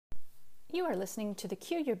You are listening to the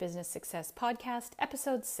Cue Your Business Success podcast,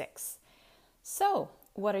 episode 6. So,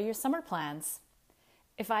 what are your summer plans?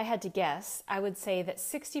 If I had to guess, I would say that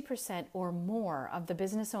 60% or more of the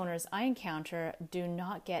business owners I encounter do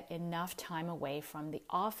not get enough time away from the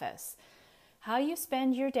office. How you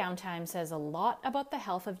spend your downtime says a lot about the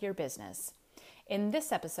health of your business. In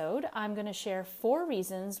this episode, I'm going to share 4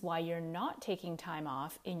 reasons why you're not taking time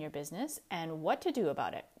off in your business and what to do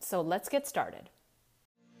about it. So let's get started.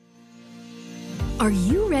 Are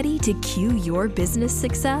you ready to cue your business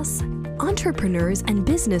success? Entrepreneurs and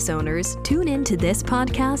business owners tune into this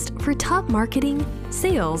podcast for top marketing,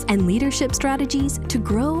 sales, and leadership strategies to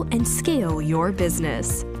grow and scale your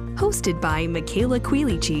business. Hosted by Michaela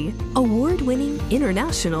Quilici, award-winning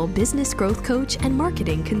international business growth coach and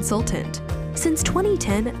marketing consultant. Since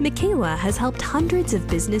 2010, Michaela has helped hundreds of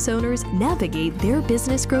business owners navigate their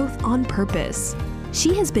business growth on purpose.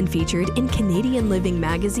 She has been featured in Canadian Living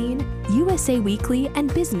Magazine, USA Weekly,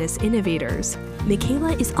 and Business Innovators.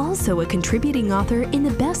 Michaela is also a contributing author in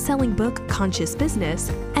the best-selling book Conscious Business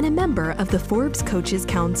and a member of the Forbes Coaches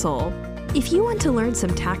Council. If you want to learn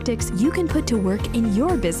some tactics you can put to work in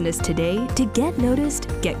your business today to get noticed,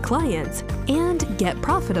 get clients, and get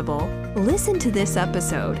profitable, listen to this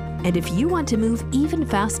episode. And if you want to move even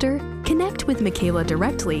faster, connect with Michaela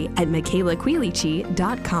directly at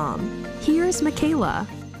michaelaquilici.com. Here's Michaela.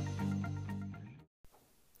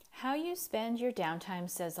 How you spend your downtime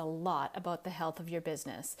says a lot about the health of your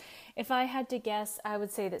business. If I had to guess, I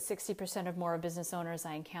would say that 60% or more of business owners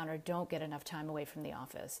I encounter don't get enough time away from the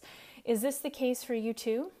office. Is this the case for you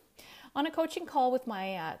too? On a coaching call with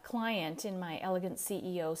my client in my Elegant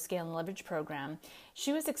CEO Scale and Leverage program,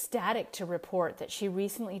 she was ecstatic to report that she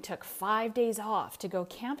recently took 5 days off to go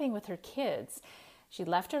camping with her kids. She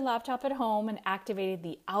left her laptop at home and activated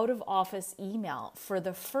the out-of-office email for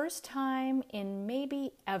the first time in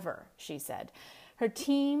maybe ever, she said. Her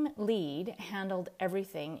team lead handled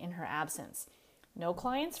everything in her absence. No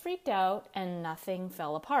clients freaked out and nothing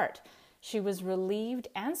fell apart. She was relieved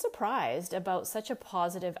and surprised about such a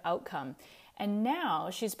positive outcome. And now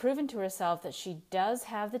she's proven to herself that she does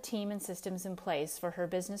have the team and systems in place for her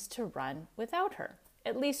business to run without her,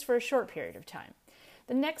 at least for a short period of time.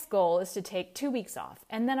 The next goal is to take 2 weeks off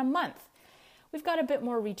and then a month. We've got a bit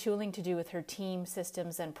more retooling to do with her team,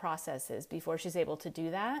 systems, and processes before she's able to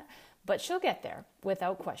do that, but she'll get there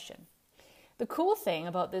without question. The cool thing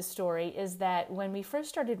about this story is that when we first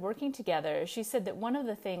started working together, she said that one of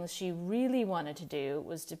the things she really wanted to do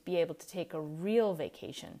was to be able to take a real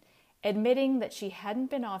vacation, admitting that she hadn't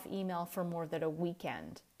been off email for more than a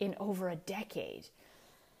weekend in over a decade.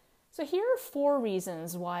 So here are 4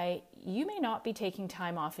 reasons why you may not be taking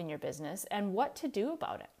time off in your business and what to do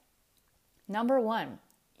about it. Number 1,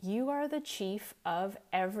 you are the chief of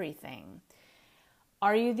everything.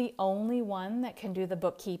 Are you the only one that can do the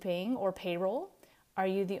bookkeeping or payroll? Are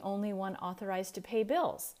you the only one authorized to pay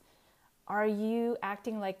bills? Are you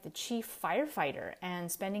acting like the chief firefighter and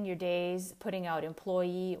spending your days putting out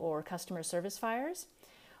employee or customer service fires?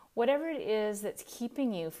 Whatever it is that's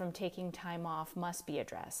keeping you from taking time off must be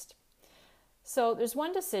addressed. So there's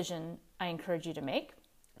one decision I encourage you to make.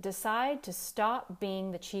 Decide to stop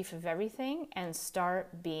being the chief of everything and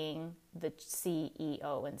start being the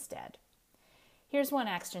CEO instead. Here's one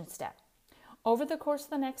action step. Over the course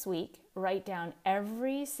of the next week, write down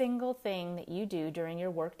every single thing that you do during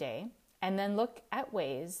your workday, and then look at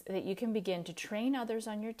ways that you can begin to train others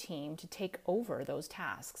on your team to take over those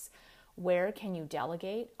tasks. Where can you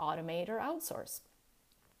delegate, automate, or outsource?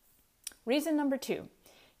 Reason number 2.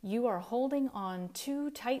 You are holding on too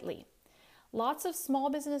tightly. Lots of small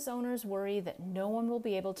business owners worry that no one will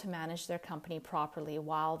be able to manage their company properly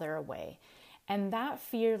while they're away, and that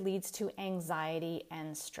fear leads to anxiety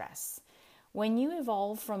and stress. When you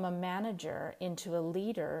evolve from a manager into a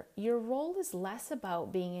leader, your role is less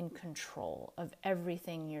about being in control of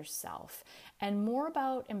everything yourself and more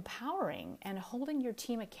about empowering and holding your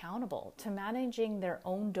team accountable to managing their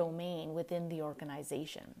own domain within the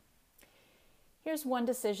organization. Here's one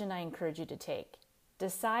decision I encourage you to take.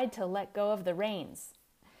 Decide to let go of the reins.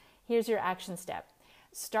 Here's your action step.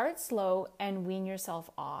 Start slow and wean yourself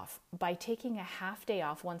off by taking a half day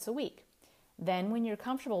off once a week. Then when you're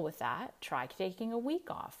comfortable with that, try taking a week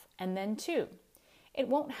off and then 2. It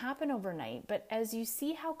won't happen overnight, but as you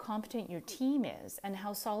see how competent your team is and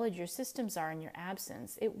how solid your systems are in your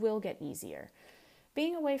absence, it will get easier.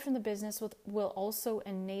 Being away from the business will also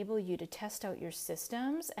enable you to test out your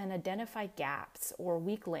systems and identify gaps or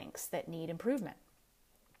weak links that need improvement.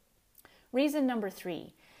 Reason number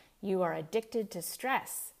 3, you are addicted to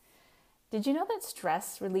stress. Did you know that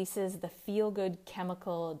stress releases the feel-good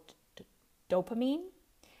chemical dopamine?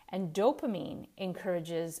 And dopamine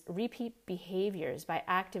encourages repeat behaviors by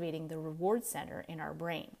activating the reward center in our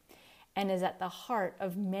brain and is at the heart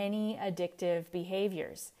of many addictive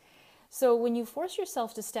behaviors. So when you force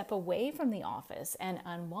yourself to step away from the office and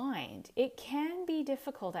unwind, it can be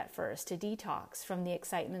difficult at first to detox from the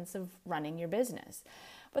excitements of running your business.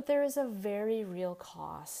 But there is a very real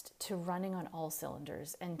cost to running on all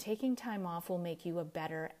cylinders, and taking time off will make you a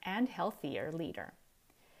better and healthier leader.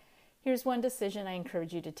 Here's one decision I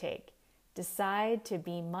encourage you to take. Decide to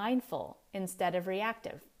be mindful instead of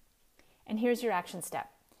reactive. And here's your action step.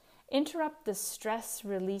 Interrupt the stress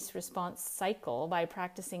release response cycle by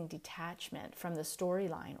practicing detachment from the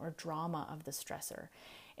storyline or drama of the stressor.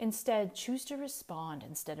 Instead, choose to respond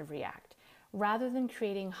instead of react. Rather than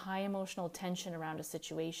creating high emotional tension around a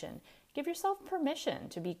situation, give yourself permission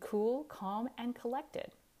to be cool, calm, and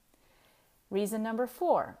collected. Reason number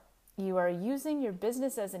 4, you are using your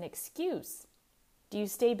business as an excuse. Do you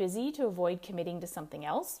stay busy to avoid committing to something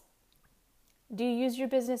else? Do you use your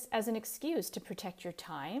business as an excuse to protect your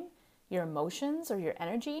time, your emotions, or your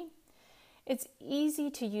energy? It's easy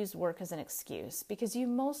to use work as an excuse because you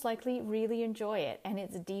most likely really enjoy it and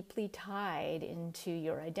it's deeply tied into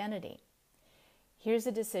your identity. Here's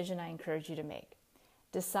a decision I encourage you to make.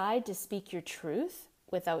 Decide to speak your truth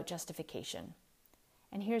without justification.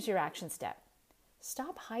 And here's your action step.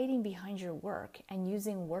 Stop hiding behind your work and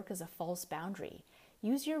using work as a false boundary.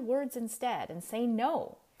 Use your words instead and say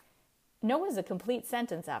no. No is a complete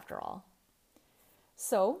sentence after all.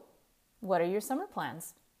 So, what are your summer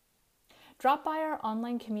plans? Drop by our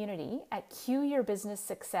online community at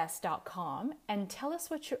qyourbusinesssuccess.com and tell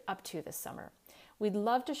us what you're up to this summer. We'd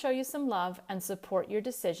love to show you some love and support your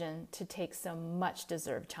decision to take some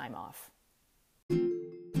much-deserved time off.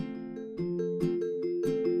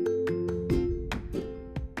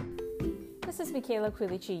 This is Michaela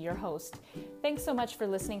Quilici, your host. Thanks so much for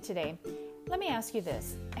listening today. Let me ask you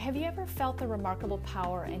this. Have you ever felt the remarkable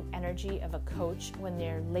power and energy of a coach when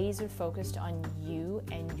they're laser focused on you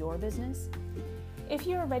and your business? If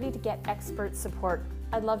you're ready to get expert support,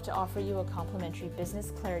 I'd love to offer you a complimentary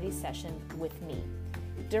business clarity session with me.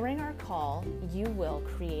 During our call, you will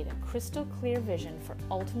create a crystal clear vision for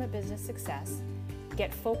ultimate business success,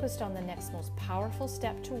 get focused on the next most powerful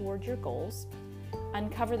step toward your goals,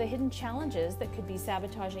 uncover the hidden challenges that could be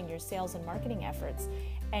sabotaging your sales and marketing efforts,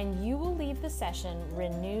 and you will leave the session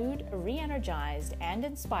renewed, re-energized, and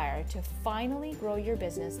inspired to finally grow your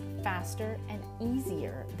business faster and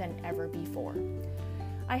easier than ever before.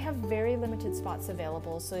 I have very limited spots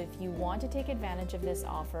available, so if you want to take advantage of this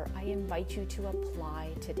offer, I invite you to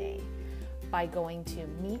apply today by going to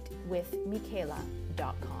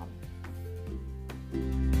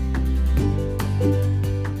meetwithmichaela.com.